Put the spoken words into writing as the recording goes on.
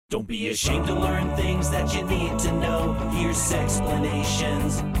Don't be ashamed to learn things that you need to know. Here's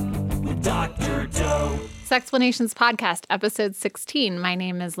Sexplanations with Dr. Doe. Sexplanations Podcast, Episode 16. My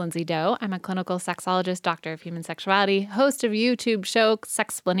name is Lindsay Doe. I'm a clinical sexologist, doctor of human sexuality, host of YouTube show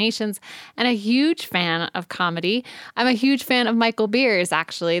Sexplanations, and a huge fan of comedy. I'm a huge fan of Michael Beers,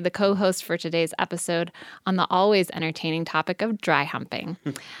 actually, the co-host for today's episode on the always entertaining topic of dry humping.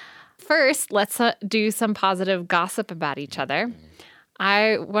 First, let's do some positive gossip about each other.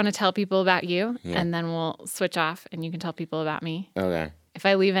 I want to tell people about you, and then we'll switch off, and you can tell people about me. Okay. If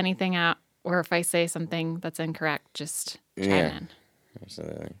I leave anything out, or if I say something that's incorrect, just chime in.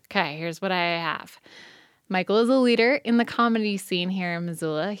 Absolutely. Okay, here's what I have. Michael is a leader in the comedy scene here in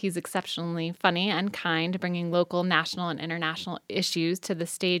Missoula. He's exceptionally funny and kind, bringing local, national, and international issues to the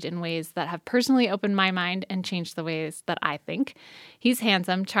stage in ways that have personally opened my mind and changed the ways that I think. He's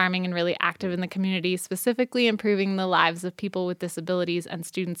handsome, charming, and really active in the community, specifically improving the lives of people with disabilities and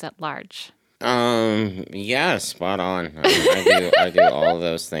students at large. Yeah, spot on. I do all of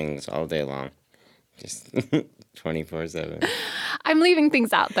those things all day long. Just 24/7. I'm leaving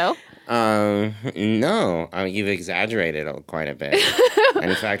things out, though. No, you've exaggerated quite a bit.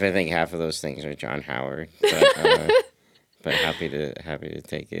 In fact, I think half of those things are John Howard. But happy to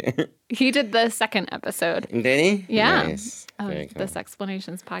take it. He did the second episode. Did he? Yeah. Nice. Very cool. The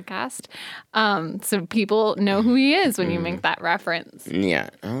Sexplanations podcast. So people know who he is when you make that reference. Yeah.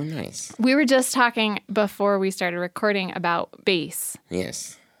 Oh, nice. We were just talking before we started recording about bass.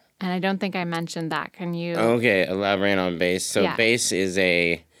 Yes. And I don't think I mentioned that. Can you? Okay, elaborate on bass. So bass is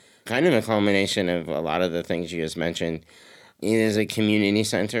a kind of a culmination of a lot of the things you just mentioned. It is a community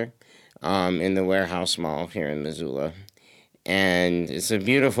center in the Warehouse Mall here in Missoula. And it's a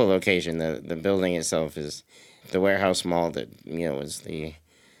beautiful location. The building itself is the Warehouse Mall that, was the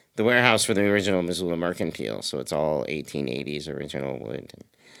warehouse for the original Missoula Mercantile. So it's all 1880s original wood.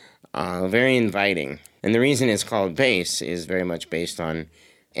 Very inviting. And the reason it's called bass is very much based on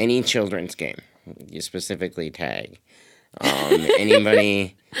any children's game. You specifically tag.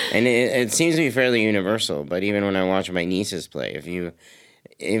 Anybody, and it seems to be fairly universal, but even when I watch my nieces play, if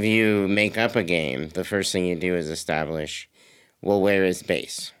you make up a game, the first thing you do is establish, well, where is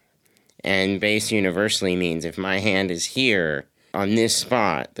base? And base universally means if my hand is here on this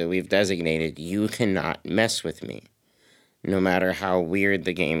spot that we've designated, you cannot mess with me. No matter how weird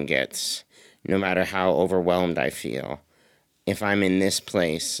the game gets, no matter how overwhelmed I feel, if I'm in this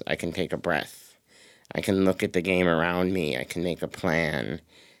place, I can take a breath. I can look at the game around me. I can make a plan.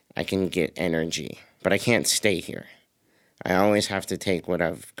 I can get energy. But I can't stay here. I always have to take what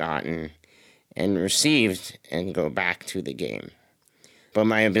I've gotten and received and go back to the game. But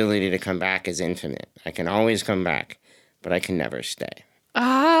my ability to come back is infinite. I can always come back, but I can never stay.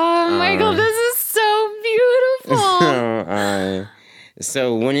 Oh, Michael, this is so beautiful.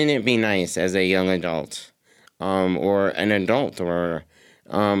 So wouldn't it be nice as a young adult or an adult or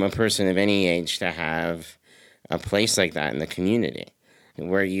a person of any age to have a place like that in the community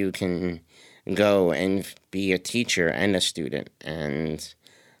where you can go and be a teacher and a student and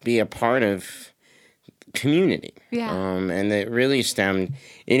be a part of community. Yeah. And it really stemmed,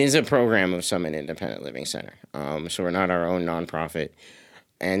 it is a program of Summit Independent Living Center. So we're not our own nonprofit.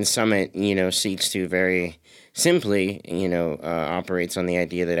 And Summit, seeks to very simply, operates on the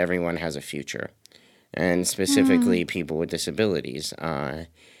idea that everyone has a future. And specifically people with disabilities.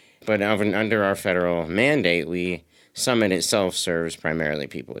 But under our federal mandate, Summit itself serves primarily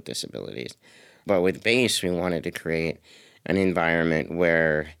people with disabilities. But with BASE, we wanted to create an environment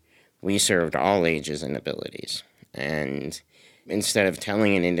where we served all ages and abilities. And instead of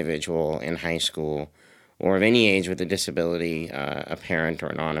telling an individual in high school or of any age with a disability, apparent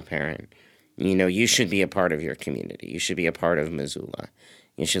or non-apparent, you should be a part of your community. You should be a part of Missoula.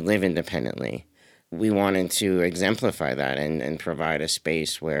 You should live independently. We wanted to exemplify that and provide a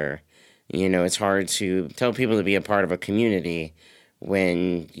space where, it's hard to tell people to be a part of a community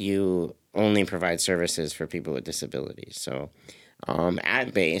when you only provide services for people with disabilities. So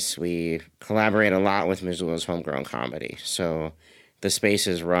at BASE, we collaborate a lot with Missoula's Homegrown Comedy. So the space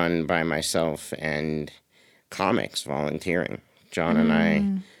is run by myself and comics volunteering. John and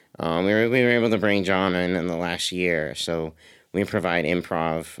I, we were able to bring John in the last year. So we provide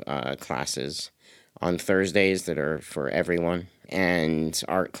improv classes on Thursdays that are for everyone, and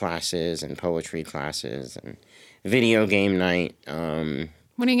art classes and poetry classes and video game night. When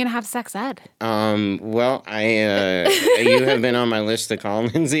are you going to have sex ed? Well, you have been on my list to call,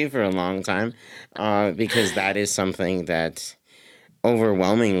 Lindsay, for a long time, because that is something that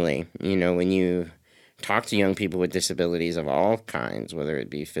overwhelmingly, when you talk to young people with disabilities of all kinds, whether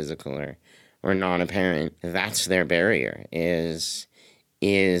it be physical or non-apparent, that's their barrier, is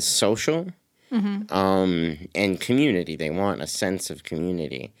is social and community. They want a sense of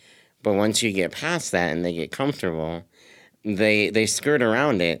community. But once you get past that and they get comfortable, they skirt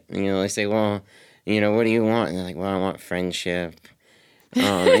around it. They say, well, what do you want? And they're like, well, I want friendship.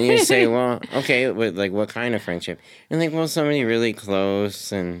 And you say, well, okay, but what kind of friendship? And like, well, somebody really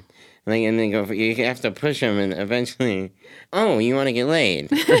close, and they go, you have to push them, and eventually, oh, you want to get laid?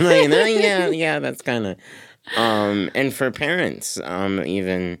 I'm like, no, yeah, that's kind of. And for parents,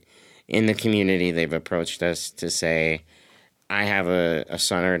 even in the community, they've approached us to say, I have a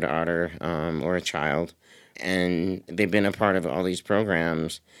son or daughter, or a child, and they've been a part of all these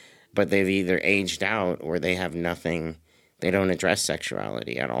programs, but they've either aged out or they have nothing. They don't address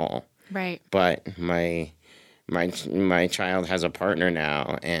sexuality at all. Right. But my child has a partner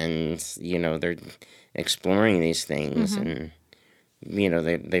now, and they're exploring these things, and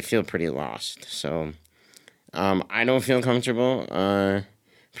they feel pretty lost. So I don't feel comfortable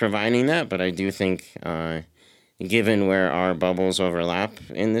providing that, but I do think, given where our bubbles overlap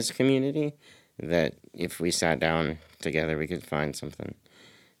in this community, that if we sat down together, we could find something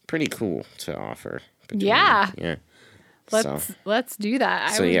pretty cool to offer. Yeah. Yeah. Let's do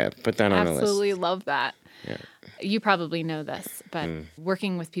that. Put that on the list. Absolutely love that. Yeah. You probably know this, but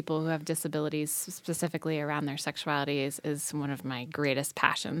working with people who have disabilities, specifically around their sexuality, is one of my greatest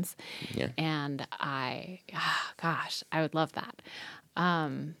passions. Yeah. And I would love that.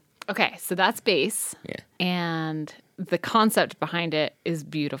 Okay, so that's base. Yeah. And the concept behind it is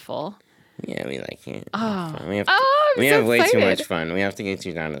beautiful. Yeah, we like it. Oh. We have way excited. too much fun. We have to get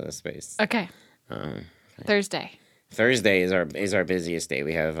you down to the space. Okay. Thursday. Thursday is our busiest day.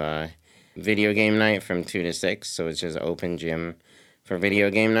 We have video game night from 2 to 6, so it's just open gym for video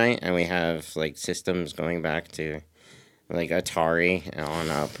game night, and we have systems going back to Atari on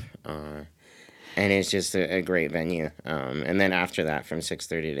up, and it's just a great venue. And then after that, from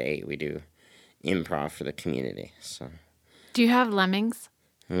 6:30 to 8, we do improv for the community. So, do you have Lemmings?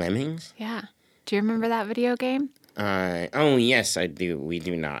 Lemmings? Yeah. Do you remember that video game? Oh yes, I do. We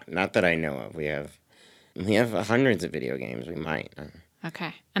do not that I know of. We have hundreds of video games. We might.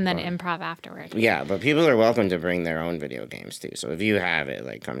 Okay. And then improv afterward. Yeah, but people are welcome to bring their own video games, too. So if you have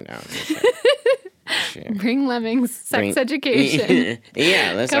it, come down. Bring Lemmings, sex education.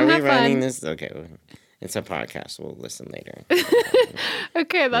 Yeah, are we running this? Okay, it's a podcast. We'll listen later.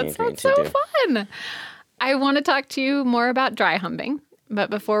 Okay, that sounds so fun. I want to talk to you more about dry humping. But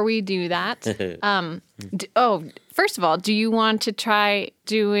before we do that, first of all, do you want to try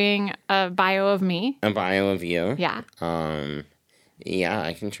doing a bio of me? A bio of you? Yeah. Yeah,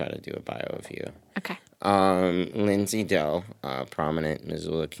 I can try to do a bio of you. Okay. Lindsay Doe, a prominent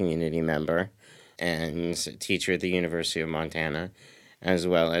Missoula community member and teacher at the University of Montana, as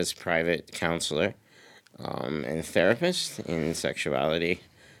well as private counselor and therapist in sexuality,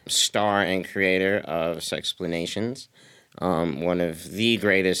 star and creator of Sexplanations. One of the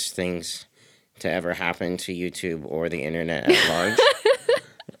greatest things to ever happen to YouTube or the internet at large.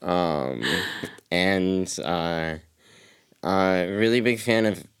 Really big fan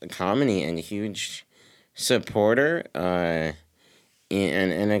of comedy and huge supporter and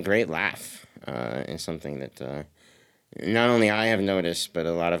a great laugh is something that not only I have noticed, but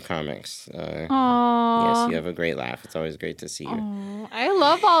a lot of comics. Yes, you have a great laugh. It's always great to see you. Aww, I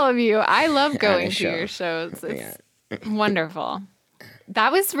love all of you. I love going to your shows. It's wonderful.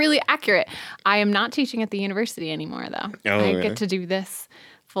 That was really accurate. I am not teaching at the university anymore, though. I get to do this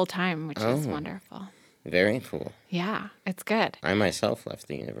full time, which is wonderful. Very cool. Yeah, it's good. I myself left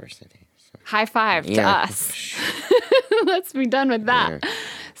the university. So. High five to us. Let's be done with that. Yeah.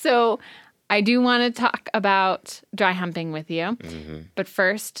 So I do want to talk about dry humping with you. Mm-hmm. But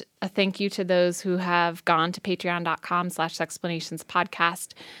first, a thank you to those who have gone to patreon.com/Sexplanations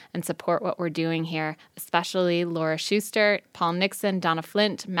podcast and support what we're doing here, especially Laura Schuster, Paul Nixon, Donna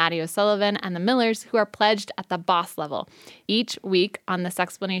Flint, Maddie O'Sullivan, and the Millers, who are pledged at the boss level. Each week on the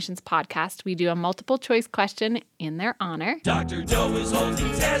Sexplanations podcast, we do a multiple choice question in their honor. Dr. Doe is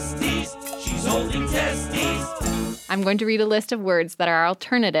holding testes. She's holding testes. I'm going to read a list of words that are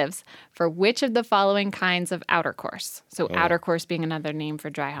alternatives for which of the following kinds of outer course. So outer course being another name for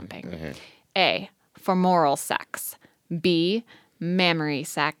dry humping. Mm-hmm. A, femoral sex. B, mammary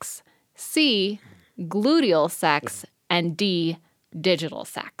sex. C, gluteal sex. And D, digital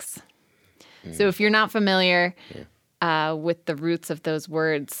sex. Mm. So if you're not familiar with the roots of those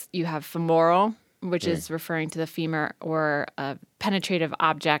words, you have femoral, which is referring to the femur or a penetrative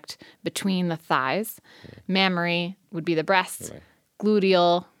object between the thighs. Mammary would be the breasts.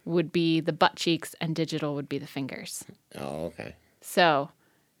 Gluteal would be the butt cheeks, and digital would be the fingers. Oh, okay. So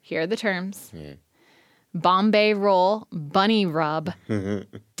here are the terms. Bombay roll, bunny rub,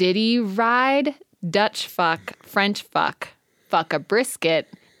 diddy ride, Dutch fuck, French fuck, fuck a brisket,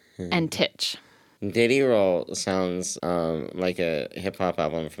 and titch. Diddy Roll sounds like a hip-hop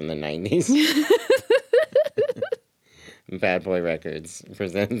album from the 90s. Bad Boy Records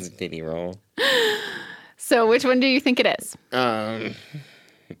presents Diddy Roll. So which one do you think it is?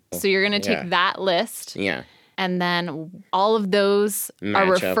 So you're going to take yeah. that list, Yeah. and then all of those Match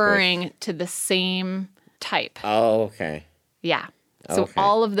are up referring to the same type. Oh, okay. Yeah. So Okay.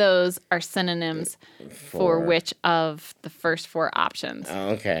 all of those are synonyms for which of the first four options?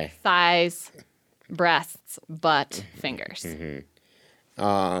 Okay. Thighs, breasts, butt, fingers.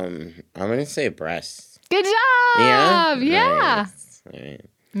 I'm gonna say breasts. Good job. Yeah. Nice. All right.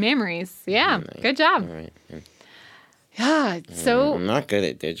 Memories. Yeah. Good job. All right. Yeah. So I'm not good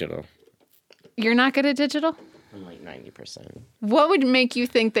at digital. you're not good at digital? I'm like 90%. What would make you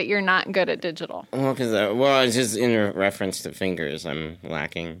think that you're not good at digital? Well, it's just in reference to fingers. I'm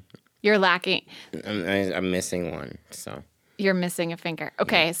lacking. You're lacking. I'm missing one. So You're missing a finger.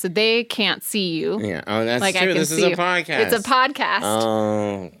 Okay, so they can't see you. yeah. Oh, that's Like I true. can This is see a you. podcast. It's a podcast.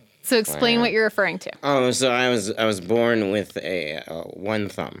 Oh. So explain wow. what you're referring to. Oh, so I was born with a one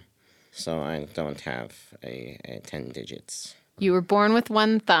thumb, so I don't have a 10 digits. You were born with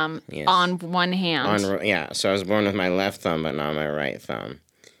one thumb Yes. on one hand. So I was born with my left thumb, but not my right thumb.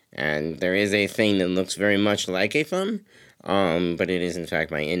 And there is a thing that looks very much like a thumb, but it is in fact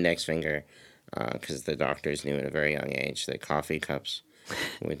my index finger, because the doctors knew at a very young age that coffee cups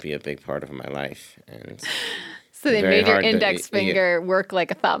would be a big part of my life. And So they very made your hard to- index finger work like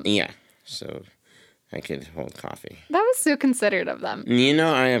a thumb. yeah, so I could hold coffee. That was so considerate of them. You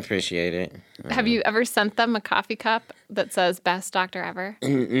know, I appreciate it. Have you ever sent them a coffee cup that says "Best Doctor Ever"?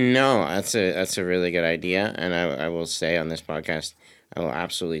 No, that's a really good idea, and I will say on this podcast, I will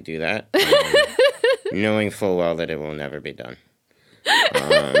absolutely do that, knowing full well that it will never be done.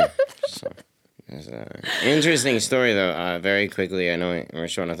 So, it's an interesting story, though. Very quickly, I know we're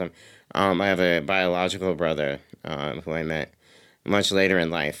short on time. I have a biological brother who I met much later in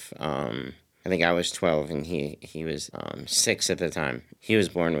life. I think I was 12 and he was 6 at the time. He was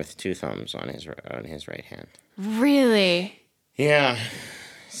born with 2 thumbs on his right hand. Really? Yeah,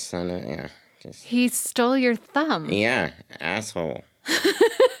 son of yeah, just He stole your thumb. yeah, asshole.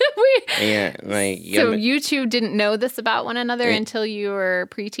 We- Yeah, like So you two didn't know this about one another until you were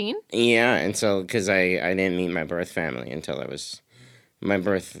preteen? yeah, and so because I didn't meet my birth family until I was my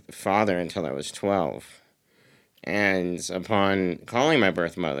birth father until I was 12. And upon calling my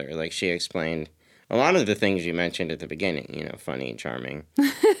birth mother, like she explained a lot of the things you mentioned at the beginning, you know, funny, charming,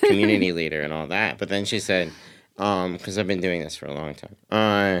 community leader and all that. But then she said, because I've been doing this for a long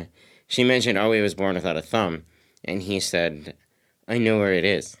time, she mentioned, oh, he was born without a thumb. And he said, I know where it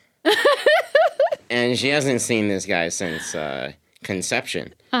is. And she hasn't seen this guy since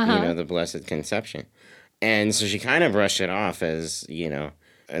conception, you know, the Blessed Conception. And so she kind of brushed it off as, you know,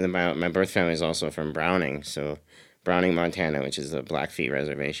 and my birth family is also from Browning, so Browning, Montana, which is a Blackfeet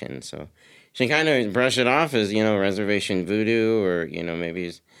reservation. So she kind of brushed it off as, you know, reservation voodoo, or, you know, maybe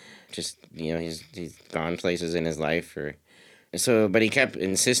he's just, you know, he's gone places in his life, or so. But he kept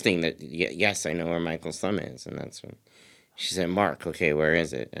insisting that yes, I know where Michael's thumb is, and that's when she said, Mark, okay, where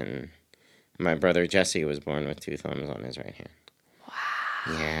is it? And my brother Jesse was born with 2 thumbs on his right hand.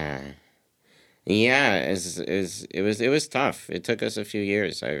 Wow. Yeah. Yeah, it was tough. It took us a few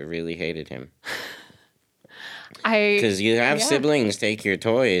years. I really hated him. Because you have siblings take your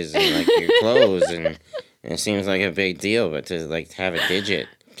toys and like your clothes, and it seems like a big deal. But to like have a digit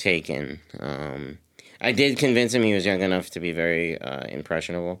taken, I did convince him he was young enough to be very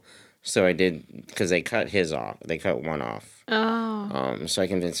impressionable. So I did, because they cut his off. They cut one off. Oh. So I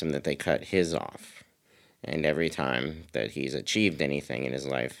convinced him that they cut his off, and every time that he's achieved anything in his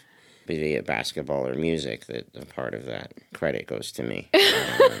life, be it basketball or music, that a part of that credit goes to me.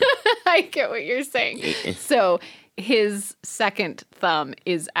 I get what you're saying. So his second thumb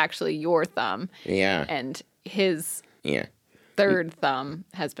is actually your thumb, Yeah, and his yeah. third thumb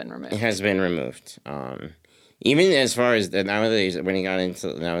has been It removed. has been removed. Even as far as nowadays, when he got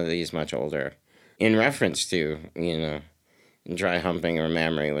into, now that he's much older, in reference to, you know, dry humping or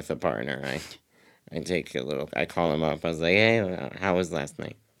mammary with a partner, I take a little, I call him up. I was like, hey, how was last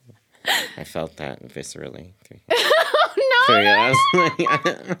night? I felt that viscerally. Oh, no!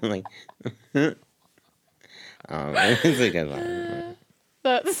 I was like, it's a good line.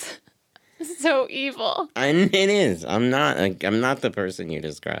 That's so evil. And it is. I'm not the person you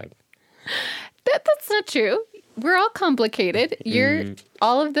described. That's not true. We're all complicated. You're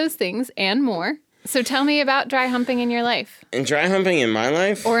all of those things and more. So tell me about dry humping in your life. And dry humping in my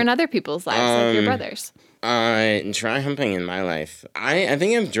life? Or in other people's lives, like your brother's. Dry humping in my life. I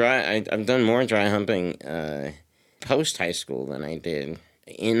think I've done more dry humping post high school than I did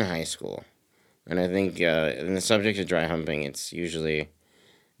in high school. And I think in the subject of dry humping, it's usually,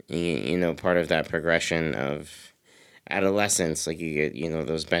 part of that progression of adolescence. Like you get,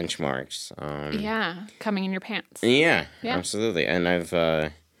 those benchmarks. Coming in your pants. Yeah, absolutely.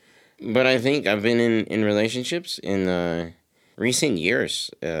 And but I think I've been in relationships in recent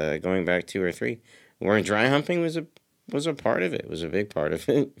years, going back 2 or 3, where dry humping was a part of it. Was a big part of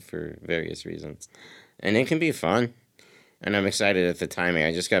it for various reasons, and it can be fun. And I'm excited at the timing.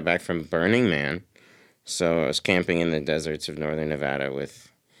 I just got back from Burning Man, so I was camping in the deserts of northern Nevada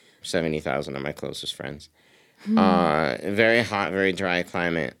with 70,000 of my closest friends. Very hot, very dry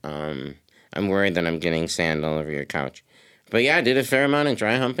climate. I'm worried that I'm getting sand all over your couch. But yeah, I did a fair amount of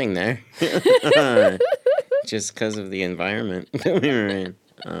dry humping there. Just because of the environment that we were in.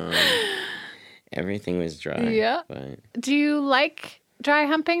 Everything was dry. Yeah. But... Do you like dry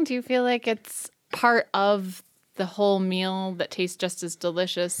humping? Do you feel like it's part of the whole meal that tastes just as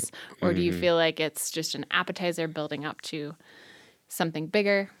delicious? Or do you feel like it's just an appetizer building up to something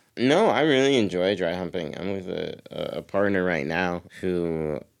bigger? No, I really enjoy dry humping. I'm with a partner right now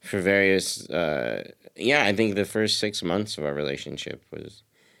who, for various... I think the first 6 months of our relationship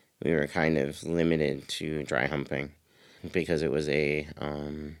we were kind of limited to dry humping because it was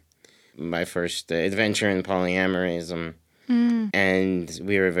my first adventure in polyamorism. And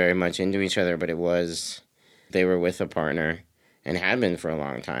we were very much into each other, but they were with a partner and had been for a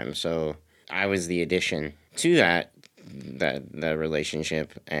long time. So I was the addition to that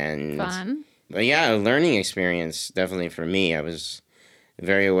relationship. And fun. But yeah, a learning experience definitely for me. I was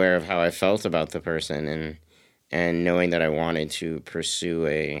very aware of how I felt about the person and knowing that I wanted to pursue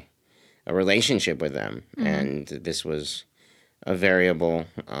a relationship with them. And this was a variable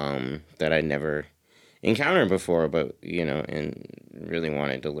that I'd never encountered before, but, and really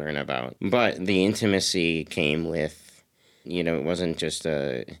wanted to learn about. But the intimacy came with, it wasn't just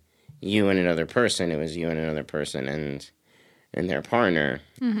you and another person, it was you and another person and their partner.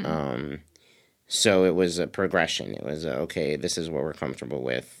 So it was a progression. It was, okay, this is what we're comfortable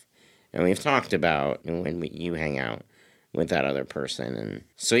with. And we've talked about when you hang out with that other person. And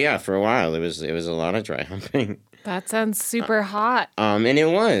so, yeah, for a while, it was a lot of dry humping. That sounds super hot. And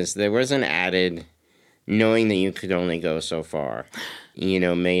there was an added, knowing that you could only go so far,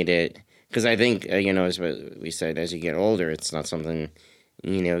 made it, because I think, as we said, as you get older, it's not something,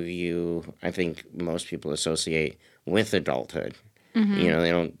 I think most people associate with adulthood. They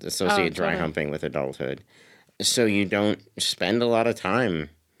don't associate dry humping with adulthood. So you don't spend a lot of time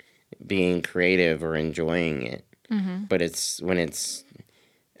being creative or enjoying it. But when it's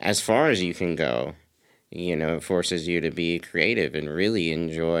as far as you can go, it forces you to be creative and really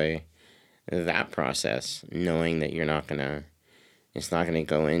enjoy that process, knowing that it's not gonna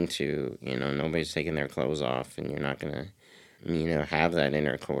go into, nobody's taking their clothes off and you're not gonna, have that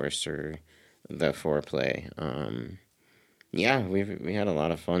intercourse or the foreplay. We had a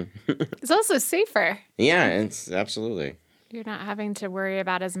lot of fun. It's also safer. Yeah, it's absolutely. You're not having to worry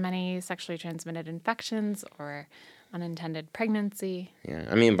about as many sexually transmitted infections or unintended pregnancy. Yeah,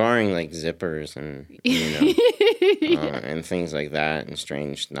 I mean, barring like zippers and, and things like that and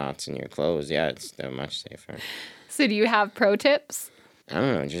strange knots in your clothes, it's much safer. So do you have pro tips? I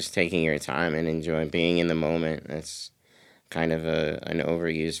don't know, just taking your time and enjoying being in the moment. That's kind of an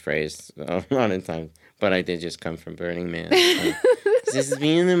overused phrase a lot of times. But I did just come from Burning Man. So just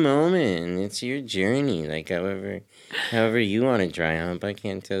be in the moment. It's your journey. Like, however you want to dry hump, I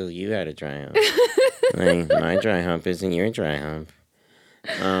can't tell you how to dry hump. Like, my dry hump isn't your dry hump.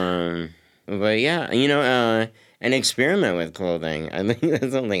 But yeah, an experiment with clothing. I think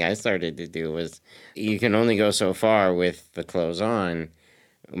that's something I started to do was you can only go so far with the clothes on,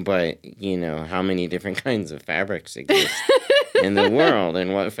 but, how many different kinds of fabrics exist in the world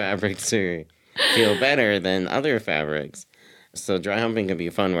and what fabrics feel better than other fabrics. So dry humping can be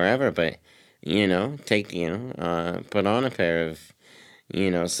fun wherever, but, put on a pair of,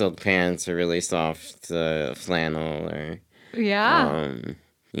 silk pants or really soft flannel or,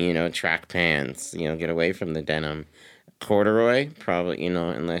 track pants, get away from the denim. Corduroy, probably,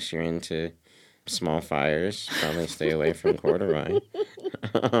 unless you're into small fires, probably stay away from corduroy.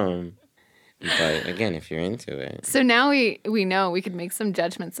 But again, if you're into it. So now we know we could make some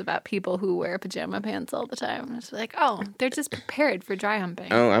judgments about people who wear pajama pants all the time. It's like, they're just prepared for dry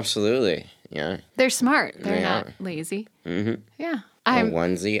humping. Oh, absolutely. Yeah. They're smart. They're not lazy. Mm-hmm. Yeah. A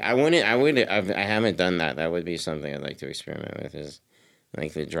onesie. I haven't done that. That would be something I'd like to experiment with is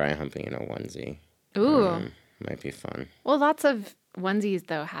like the dry humping in a onesie. Ooh. Might be fun. Well, lots of onesies,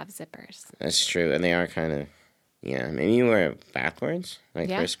 though, have zippers. That's true. And they are kind of, maybe you wear it backwards, like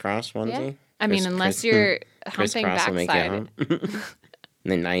Yeah. crisscross onesie. Yeah. I mean, unless you're humping crisscross will make you backside. hump.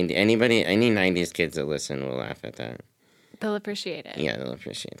 Any 90s kids that listen will laugh at that. They'll appreciate it. Yeah, they'll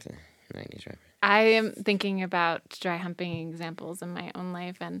appreciate the 90s reference. I am thinking about dry humping examples in my own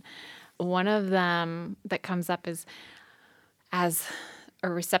life, and one of them that comes up is as a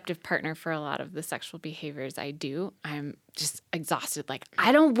receptive partner for a lot of the sexual behaviors I do, I'm just exhausted. Like,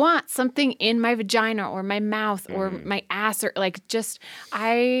 I don't want something in my vagina or my mouth or my ass, or like, just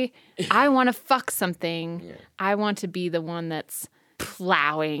I want to fuck something. Yeah. I want to be the one that's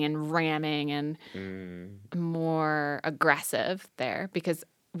plowing and ramming and more aggressive there, because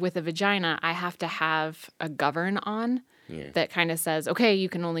with a vagina, I have to have a govern on that kind of says, okay, you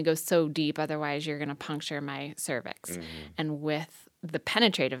can only go so deep, otherwise you're going to puncture my cervix. And with the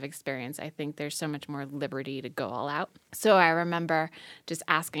penetrative experience, I think there's so much more liberty to go all out. So I remember just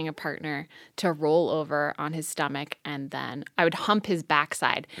asking a partner to roll over on his stomach, and then I would hump his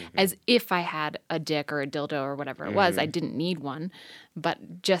backside as if I had a dick or a dildo or whatever it was. I didn't need one,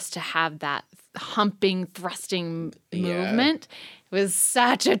 but just to have that humping, thrusting movement was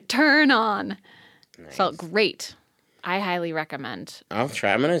such a turn on. Nice. Felt great. I highly recommend. I'm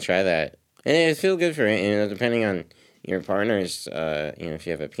going to try that. And it feels good for, depending on your partner's, if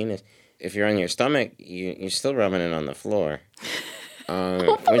you have a penis. If you're on your stomach, you're still rubbing it on the floor.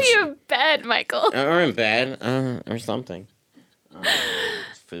 Hopefully you're in bed, Michael. Or in bed, or something.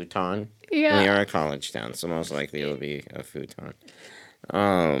 Futon. Yeah. We are a college town, so most likely it'll be a futon.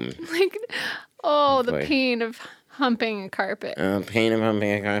 Like, the boy. pain of humping a carpet. Pain of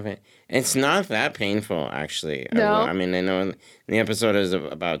humping a carpet. It's not that painful, actually. No? I mean, I know the episode is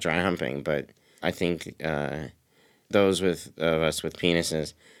about dry humping, but I think those of us with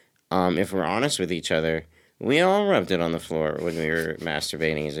penises, if we're honest with each other, we all rubbed it on the floor when we were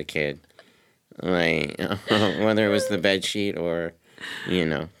masturbating as a kid. Like, whether it was the bed sheet or,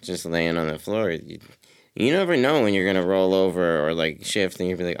 just laying on the floor. You never know when you're going to roll over or, like, shift, and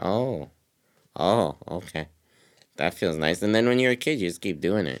you'll be like, oh, okay. That feels nice. And then when you're a kid, you just keep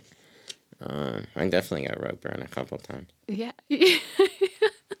doing it. I definitely got rug burn a couple times. Yeah.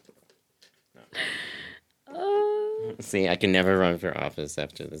 See, I can never run for office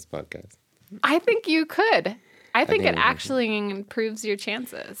after this podcast. I think you could. I think it I actually improves your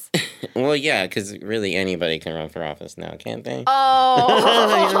chances. Well, yeah, because really anybody can run for office now, can't they? Oh.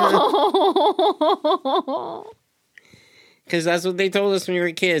 Because that's what they told us when we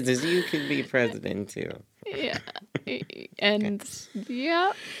were kids, is you could be president too. Yeah. And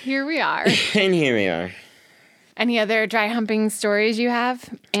yeah, here we are. And here we are. Any other dry humping stories you have?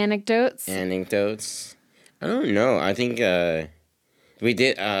 Anecdotes? Anecdotes? I don't know. I think we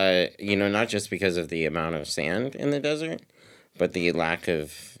did, not just because of the amount of sand in the desert, but the lack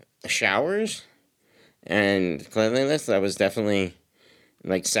of showers and cleanliness. That was definitely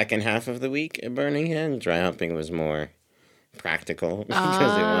like second half of the week at Burning Hand. Dry humping was more practical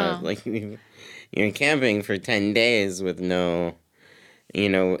because it was like you're camping for 10 days with no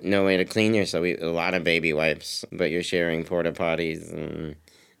way to clean yourself. A lot of baby wipes, but you're sharing porta potties and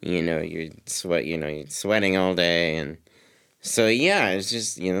you're sweating all day, and so it's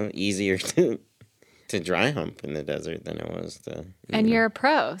just easier to dry hump in the desert than it was to. And you're a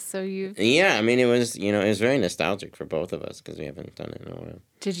pro, so you've. Yeah, I mean it was it was very nostalgic for both of us because we haven't done it in a while.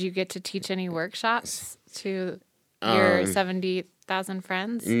 Did you get to teach any workshops to your 70,000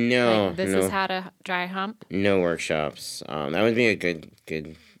 friends? No, Like, this is how to dry hump. No workshops. That would be a good.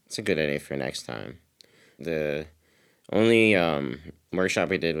 It's a good idea for next time. The only workshop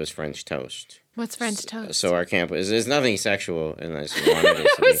we did was French toast. What's French toast? So our camp there's nothing sexual unless you wanted it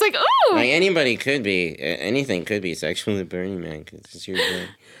to I was be. like, ooh. Like anybody could be, anything could be sexual at Burning Man because it's your thing.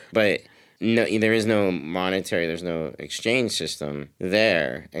 But no, there is no monetary, there's no exchange system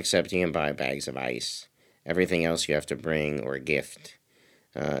there except you can buy bags of ice. Everything else you have to bring or gift.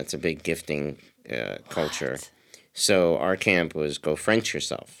 It's a big gifting culture. So our camp was Go French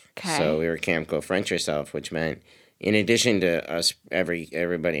Yourself. Okay. So we were Camp Go French Yourself, which meant in addition to us,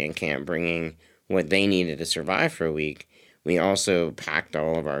 everybody in camp bringing what they needed to survive for a week, we also packed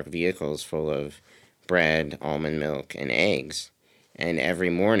all of our vehicles full of bread, almond milk, and eggs. And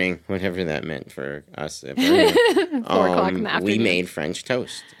every morning, whatever that meant for us at Burning, 4 o'clock in the we afternoon. made French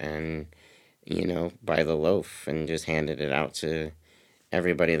toast and, by the loaf and just handed it out to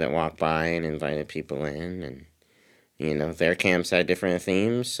everybody that walked by and invited people in. And, their camps had different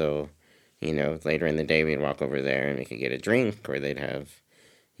themes, so... later in the day, we'd walk over there and we could get a drink, or they'd have,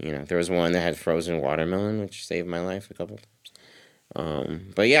 there was one that had frozen watermelon, which saved my life a couple times.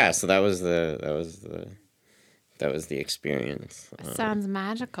 But yeah, so that was the experience. Sounds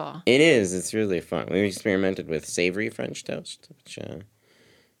magical. It is. It's really fun. We experimented with savory French toast, which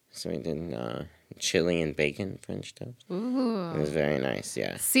so we did chili and bacon French toast. Ooh. It was very nice.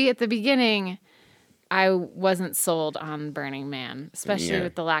 Yeah. See, at the beginning, I wasn't sold on Burning Man, especially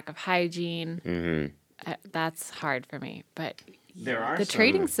with the lack of hygiene. Mm-hmm. That's hard for me. But The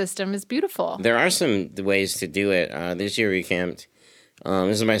trading system is beautiful. There are some ways to do it. This year we camped.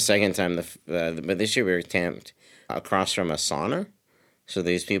 This is my second time, but this year we were camped across from a sauna. So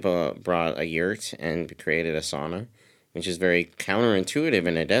these people brought a yurt and created a sauna, which is very counterintuitive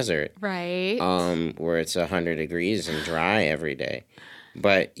in a desert. Right. Where it's 100 degrees and dry every day.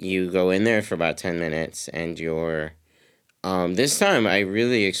 But you go in there for about 10 minutes and you're... this time I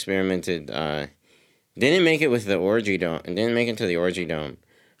really experimented... didn't make it with the orgy dome. Didn't make it to the orgy dome.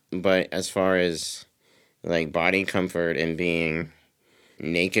 But as far as like body comfort and being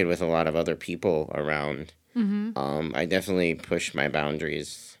naked with a lot of other people around, I definitely pushed my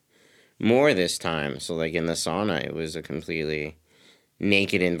boundaries more this time. So like in the sauna, it was a completely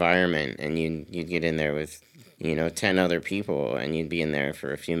naked environment, and you'd get in there with 10 other people, and you'd be in there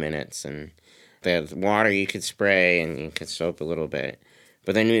for a few minutes, and they had water you could spray and you could soap a little bit.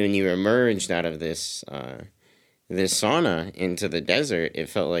 But then when you emerged out of this sauna into the desert, it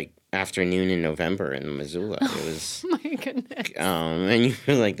felt like afternoon in November in Missoula. It was My goodness. and you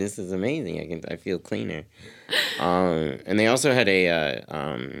feel like, this is amazing. I feel cleaner. And they also had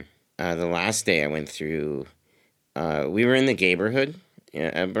the last day I went through, we were in the neighborhood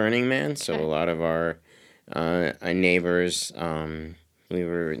at Burning Man, so a lot of our neighbors, we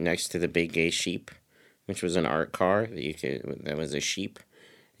were next to the Big Gay Sheep, which was an art car that was a sheep,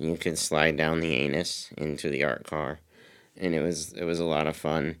 and you could slide down the anus into the art car, and it was a lot of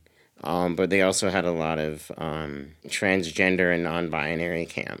fun. But they also had a lot of transgender and non-binary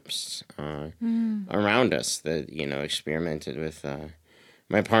camps around us that experimented with.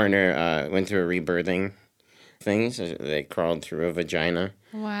 My partner went through a rebirthing thing, so they crawled through a vagina.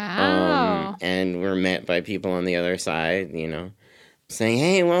 Wow. And were met by people on the other side, saying,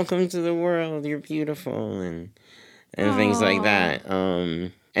 "Hey, welcome to the world. You're beautiful," and things like that.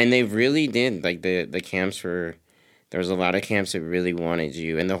 And they really did, like the camps were. There was a lot of camps that really wanted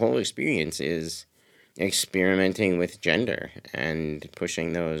you, and the whole experience is experimenting with gender and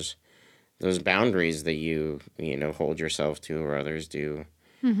pushing those boundaries that you hold yourself to or others do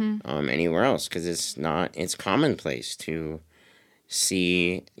anywhere else, because it's commonplace to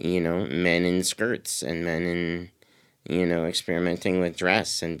see men in skirts and men in experimenting with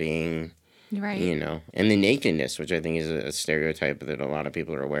dress and being Right. And the nakedness, which I think is a stereotype that a lot of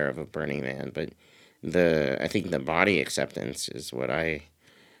people are aware of Burning Man, but I think the body acceptance is what I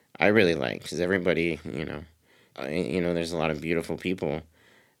really like, because everybody, there's a lot of beautiful people,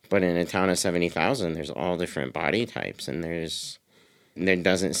 but in a town of 70,000, there's all different body types, and there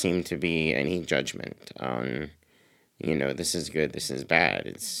doesn't seem to be any judgment on, this is good, this is bad.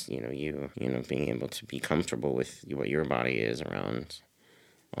 It's, being able to be comfortable with what your body is around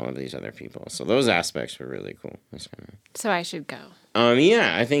all of these other people. So those aspects were really cool. So I should go.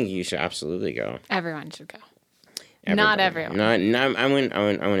 Yeah, I think you should absolutely go. Everyone should go. Everybody. Not everyone. Not. I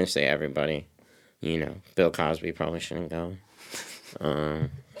wouldn't say everybody. Bill Cosby probably shouldn't go.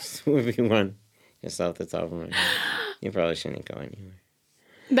 Would be one just off the top of my head. You probably shouldn't go anywhere.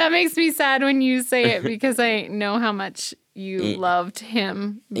 That makes me sad when you say it, because I know how much you loved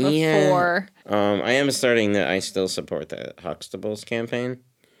him before. Yeah. I am starting I still support the Huxtables campaign.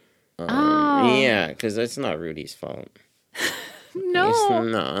 Oh. Yeah, because it's not Rudy's fault. No. It's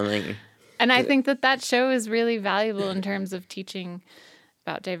not. And I think that show is really valuable in terms of teaching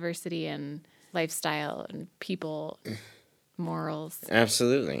about diversity and lifestyle and people, morals.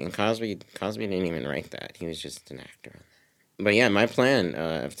 Absolutely. And Cosby didn't even write that. He was just an actor. But yeah, my plan,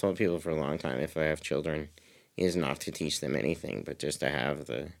 I've told people for a long time, if I have children, is not to teach them anything, but just to have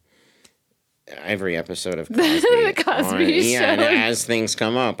every episode of Cosby. The Cosby Show. Yeah, and as things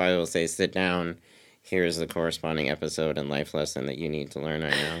come up, I will say, sit down. Here's the corresponding episode and life lesson that you need to learn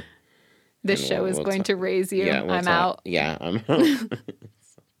right now. This show is going to raise you. Yeah, I'm out. Yeah, I'm out.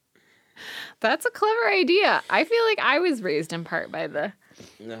 That's a clever idea. I feel like I was raised in part by the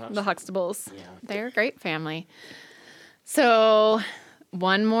Huxtables. Yeah. They're a great family. So,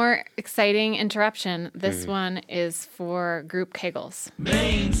 one more exciting interruption. This one is for group Kegels.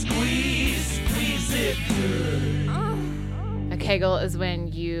 Main squeeze it good. A Kegel is when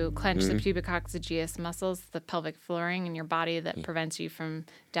you clench the pubic coccygeus muscles, the pelvic flooring in your body that prevents you from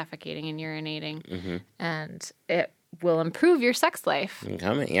defecating and urinating. And it will improve your sex life. You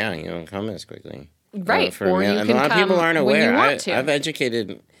can come as quickly. Right. For a Or male. you And can a lot of come people aren't when you aware. want to. I've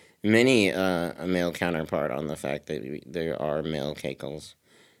educated many a male counterpart on the fact that there are male Kegels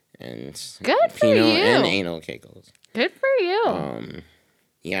and Good for penile you. and anal Kegels. Good for you.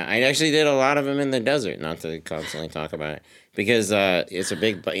 Yeah, I actually did a lot of them in the desert, not to constantly talk about it, because it's a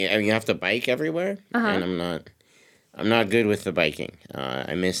big. You have to bike everywhere, and I'm not good with the biking.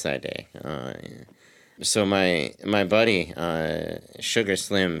 I missed that day. So my buddy, Sugar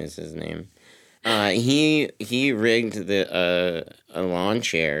Slim is his name. He rigged a lawn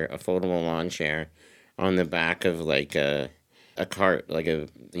chair, a foldable lawn chair, on the back of like a cart,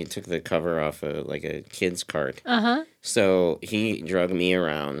 he took the cover off of like a kid's cart. So he drug me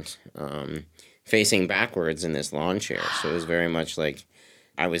around, facing backwards in this lawn chair. So it was very much like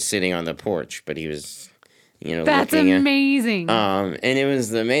I was sitting on the porch, but he was, That's looking amazing. and it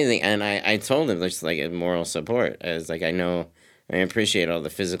was amazing. And I told him just like a moral support, as like I appreciate all the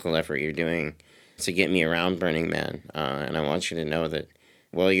physical effort you're doing to get me around Burning Man, and I want you to know that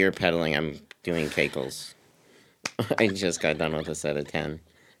while you're pedaling, I'm doing Kegels. I just got done with a set of 10,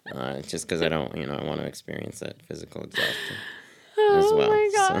 just because I don't, I want to experience that physical exhaustion as well. my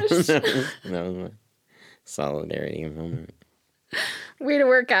gosh. So that was my solidarity moment. Way to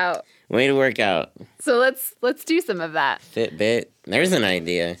work out. Way to work out. So let's do some of that. Fitbit. There's an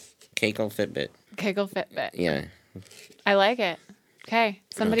idea. Kegel Fitbit. Kegel Fitbit. Yeah. I like it. Okay,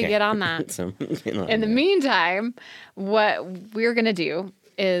 somebody Okay. get on that. In the meantime, what we're going to do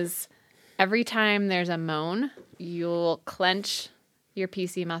is every time there's a moan, you'll clench your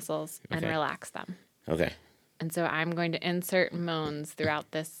PC muscles and Okay. relax them. Okay. And so I'm going to insert moans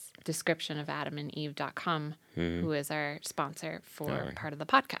throughout this description of adamandeve.com, who is our sponsor for part of the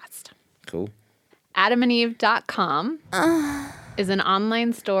podcast. Cool. Adamandeve.com is an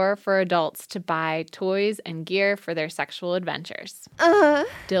online store for adults to buy toys and gear for their sexual adventures.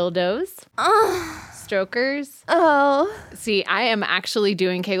 Dildos. Strokers. See, I am actually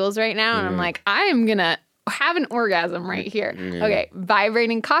doing Kegels right now, and I'm like, I am going to have an orgasm right here. Okay,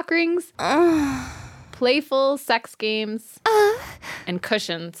 vibrating cock rings. Playful sex games. And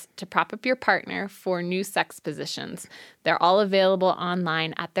cushions to prop up your partner for new sex positions. They're all available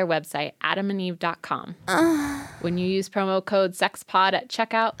online at their website, adamandeve.com. When you use promo code SEXPOD at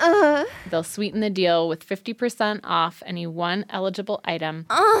checkout, they'll sweeten the deal with 50% off any one eligible item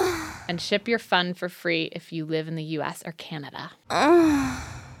and ship your fund for free if you live in the U.S. or Canada.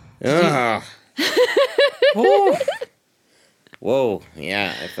 Ugh. Whoa. Whoa.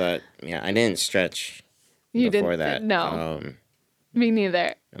 Yeah, I didn't stretch You before didn't? that. No, me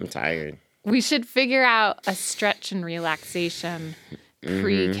neither. I'm tired. We should figure out a stretch and relaxation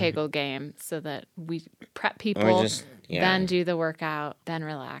pre-Kegel game so that we prep people, then do the workout, then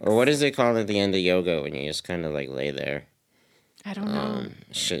relax. Or what is it called at the end of yoga when you just kind of like lay there? I don't know.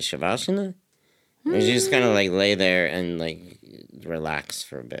 Shavasana? Or you just kind of like lay there and like relax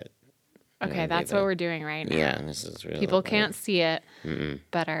for a bit. Okay, that's what we're doing right now. Yeah, this is really People can't see it,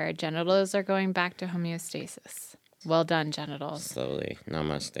 but our genitals are going back to homeostasis. Well done, genitals. Slowly.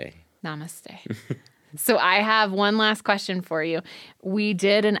 Namaste. Namaste. So I have one last question for you. We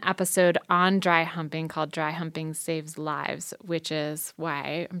did an episode on dry humping called Dry Humping Saves Lives, which is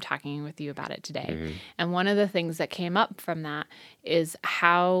why I'm talking with you about it today. And one of the things that came up from that is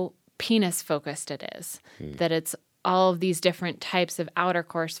how penis focused it is, that it's all of these different types of outer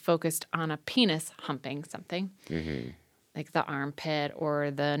course focused on a penis humping something, like the armpit or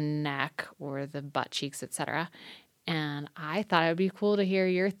the neck or the butt cheeks, etc. And I thought it would be cool to hear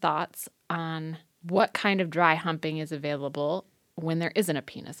your thoughts on what kind of dry humping is available when there isn't a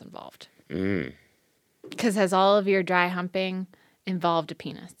penis involved. Because has all of your dry humping involved a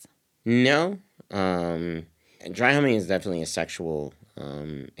penis? No. Dry humping is definitely a sexual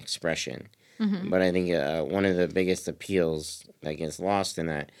expression. But I think one of the biggest appeals that gets lost in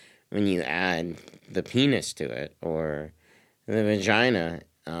that, when you add the penis to it or the vagina,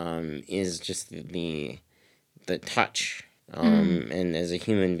 is just the touch. And as a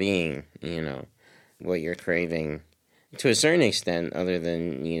human being, what you're craving to a certain extent, other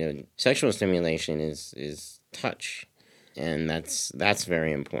than, sexual stimulation is touch. And that's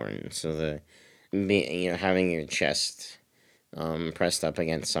very important. So having your chest pressed up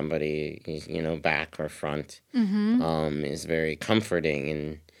against somebody, back or front, is very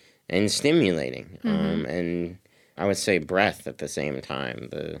comforting and stimulating. And I would say breath at the same time.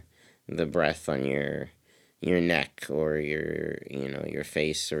 The breath on your neck or your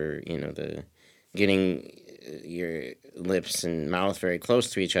face, or the getting your lips and mouth very close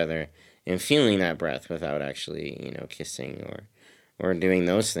to each other and feeling that breath without actually kissing or doing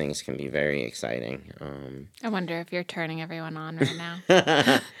those things can be very exciting. I wonder if you're turning everyone on right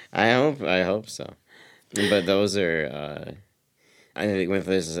now. I hope so. But those are, I think, with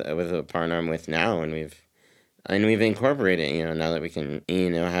a partner I'm with now, and we've incorporated, now that we can,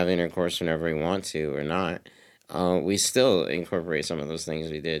 have intercourse whenever we want to or not. We still incorporate some of those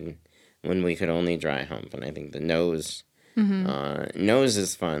things we did when we could only dry hump, and I think the nose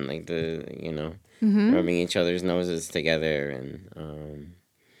is fun, like rubbing each other's noses together, and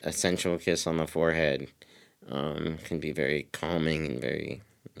a sensual kiss on the forehead can be very calming and very,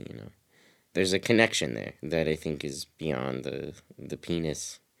 there's a connection there that I think is beyond the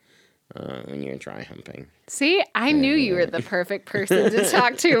penis when you're dry humping. See, I knew you were the perfect person to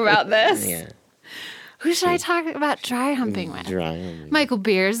talk to about this. Yeah. Who should I talk about dry humping with? Dry humping. Michael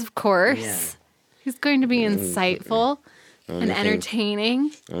Beers, of course. Yeah. He's going to be insightful and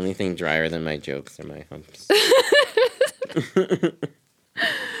entertaining. Only thing drier than my jokes are my humps.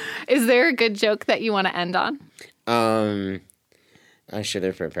 Is there a good joke that you want to end on? I should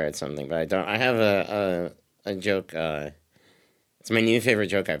have prepared something, but I don't. I have a joke. It's my new favorite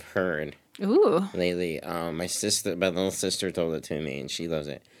joke I've heard lately. My little sister told it to me, and she loves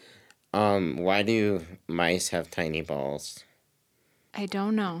it. Why do mice have tiny balls? I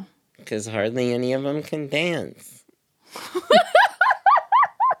don't know. Because hardly any of them can dance.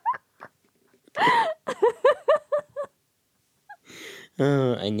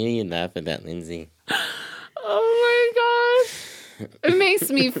 Oh, I knew you'd laugh at that, Lindsay. Oh my gosh. It makes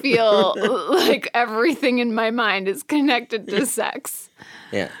me feel like everything in my mind is connected to sex.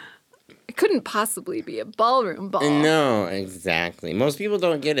 Yeah. It couldn't possibly be a ballroom ball. No, exactly. Most people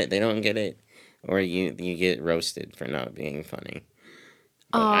don't get it. They don't get it. Or you get roasted for not being funny.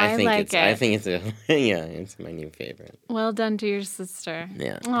 But I like it. I think it's my new favorite. Well done to your sister.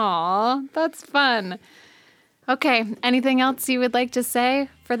 Yeah. Aw, that's fun. Okay, anything else you would like to say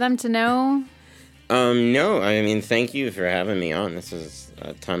for them to know? No, I mean, thank you for having me on. This is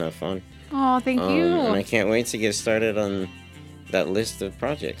a ton of fun. Oh, thank you. And I can't wait to get started on that list of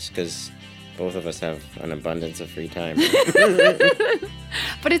projects, because both of us have an abundance of free time.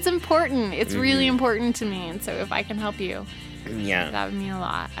 But it's important. It's really important to me. And so if I can help you, that would mean a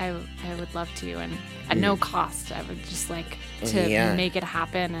lot. I would love to. And at no cost, I would just like to make it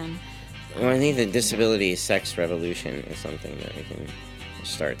happen. And well, I think the disability sex revolution is something that we can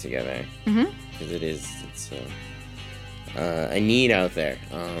start together. Because it's a need out there.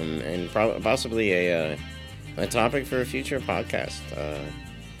 And possibly a topic for a future podcast.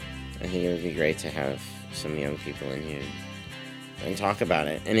 I think it would be great to have some young people in here and talk about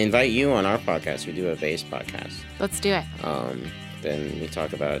it, and invite you on our podcast. We do a bass podcast. Let's do it. Then we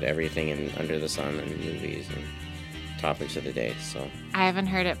talk about everything under the sun and movies and topics of the day. So I haven't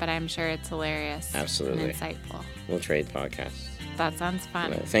heard it, but I'm sure it's hilarious. Absolutely. And insightful. We'll trade podcasts. That sounds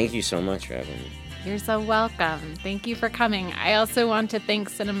fun. Well, thank you so much for having me. You're so welcome. Thank you for coming. I also want to thank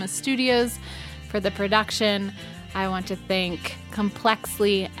Cinema Studios for the production. I want to thank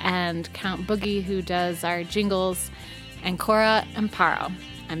Complexly and Count Boogie, who does our jingles, and Cora Amparo.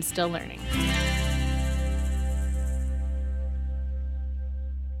 I'm still learning.